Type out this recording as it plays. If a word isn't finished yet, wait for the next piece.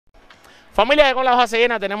Familia de Con la Hoja Se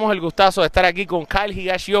Llena, tenemos el gustazo de estar aquí con Kyle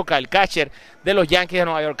Higashioka, el catcher de los Yankees de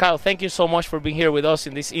Nueva York. Kyle, thank you so much for being here with us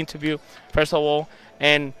in this interview, first of all.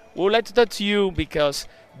 And we would like to talk to you because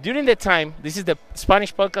during the time, this is the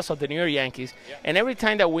Spanish podcast of the New York Yankees, and every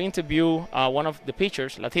time that we interview one of the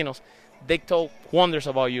pitchers, Latinos, they talk wonders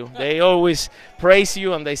about you. They always praise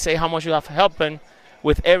you and they say how much you have helped them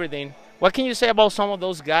with everything. What can you say about some of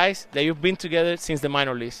those guys that you've been together since the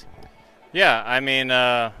minor leagues? Yeah, I mean,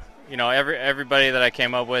 you know, everybody that I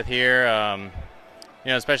came up with here,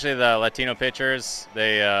 you know, especially the Latino pitchers,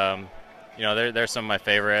 they, you know, they're some of my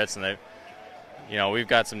favorites, and they, you know, we've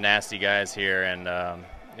got some nasty guys here, and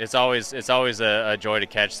it's always a joy to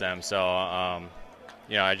catch them. So,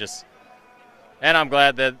 you know, and I'm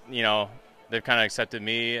glad that, you know, they've kind of accepted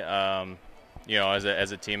me, you know, as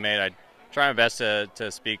a teammate. I try my best to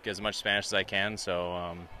speak as much Spanish as I can.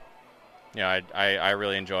 So, you know, I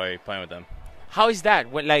really enjoy playing with them. How is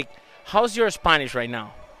that? Like, how's your Spanish right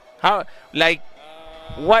now? How, like,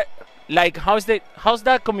 what, like, how's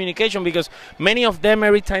that communication? Because many of them,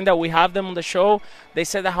 every time that we have them on the show, they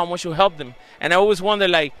say that how much you help them, and I always wonder,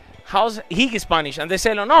 like, how's he Spanish? And they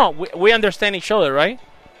say, no, we understand each other, right?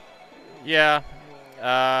 Yeah,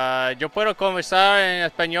 yo puedo conversar en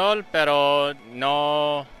español, pero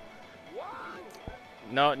no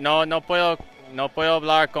puedo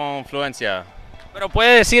hablar con fluencia. Pero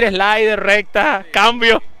puede decir slider, recta,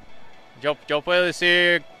 cambio. Yo puedo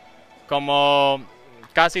decir como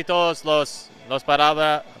casi todos los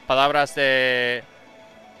palabras de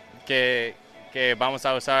que vamos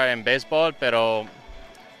a usar en béisbol, pero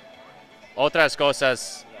otras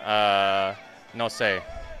cosas no sé.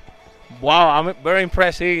 Wow, I'm very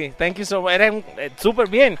impressed. Thank you so much. Super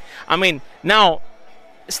bien. I mean, now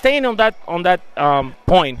staying on that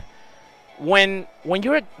point, when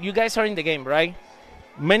you guys are in the game, right?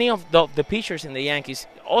 Many of the pitchers in the Yankees,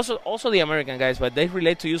 also the American guys, but they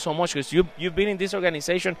relate to you so much because you've been in this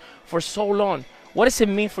organization for so long. What does it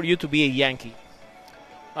mean for you to be a Yankee?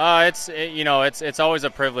 You know, it's always a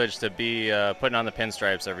privilege to be putting on the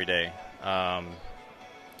pinstripes every day.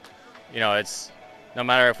 You know, it's no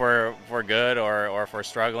matter if we're good or if we're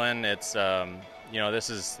struggling. It's you know, this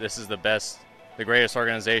is the greatest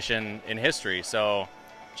organization in history. So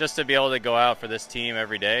just to be able to go out for this team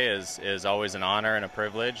every day is always an honor and a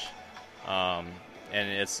privilege, and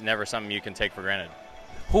it's never something you can take for granted.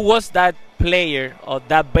 Who was that player or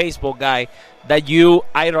that baseball guy that you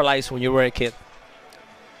idolized when you were a kid?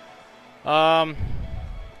 I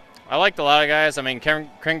liked a lot of guys. I mean,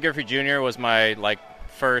 Ken Griffey Jr. was my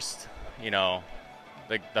first, you know,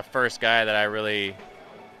 the first guy that I really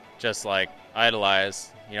just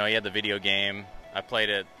idolized. You know, he had the video game. I played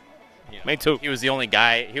it. You know, me too. He was the only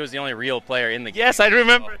guy. He was the only real player in the game. Yes, I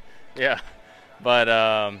remember. So, yeah, but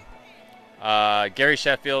Gary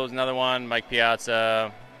Sheffield was another one. Mike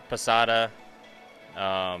Piazza, Posada,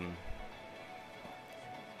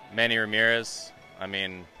 Manny Ramirez. I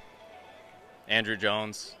mean, Andrew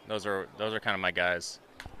Jones. Those are kind of my guys.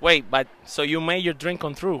 Wait, but so you made your dream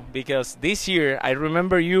come true, because this year I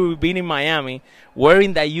remember you being in Miami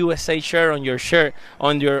wearing that USA shirt on your chest,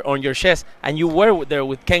 and you were there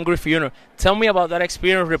with Ken Griffey Jr. Tell me about that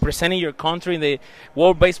experience representing your country in the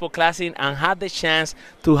World Baseball Classic and had the chance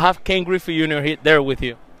to have Ken Griffey Jr. there with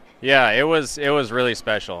you. Yeah, it was really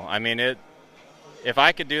special. I mean, if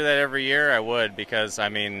I could do that every year, I would, because I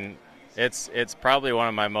mean, it's probably one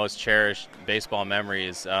of my most cherished baseball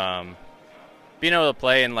memories. Being able to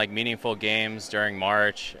play in meaningful games during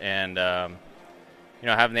March, and you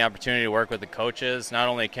know, having the opportunity to work with the coaches, not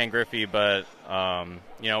only Ken Griffey, but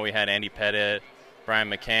you know, we had Andy Pettit, Brian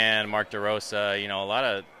McCann, Mark DeRosa. You know, a lot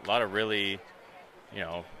of really, you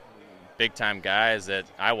know, big time guys that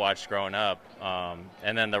I watched growing up,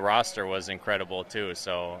 and then the roster was incredible too.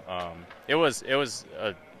 So it was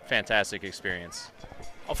a fantastic experience.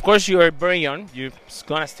 Of course, you are very young. You're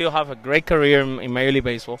going to still have a great career in Major League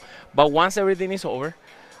Baseball. But once everything is over,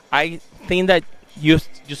 I think that you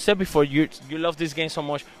said before you love this game so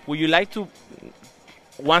much. Would you like to,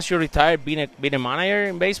 once you retire, be a manager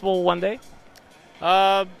in baseball one day?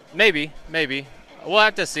 Maybe. We'll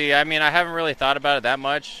have to see. I mean, I haven't really thought about it that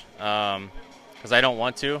much because I don't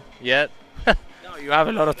want to yet. No, you have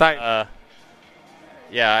a lot of time.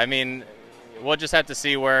 Yeah, I mean, we'll just have to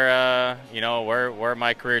see where you know, where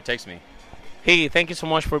my career takes me. Hey, thank you so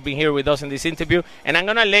much for being here with us in this interview. And I'm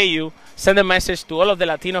going to let you send a message to all of the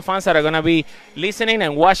Latino fans that are going to be listening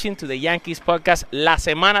and watching to the Yankees podcast, La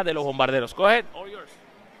Semana de los Bombarderos. Go ahead, all yours.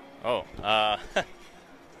 Oh,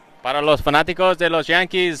 para los fanáticos de los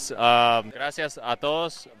Yankees, gracias a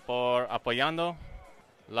todos por apoyando.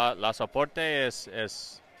 La soporte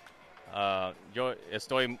es Yo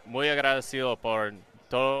estoy muy agradecido por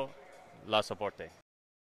todo el soporte.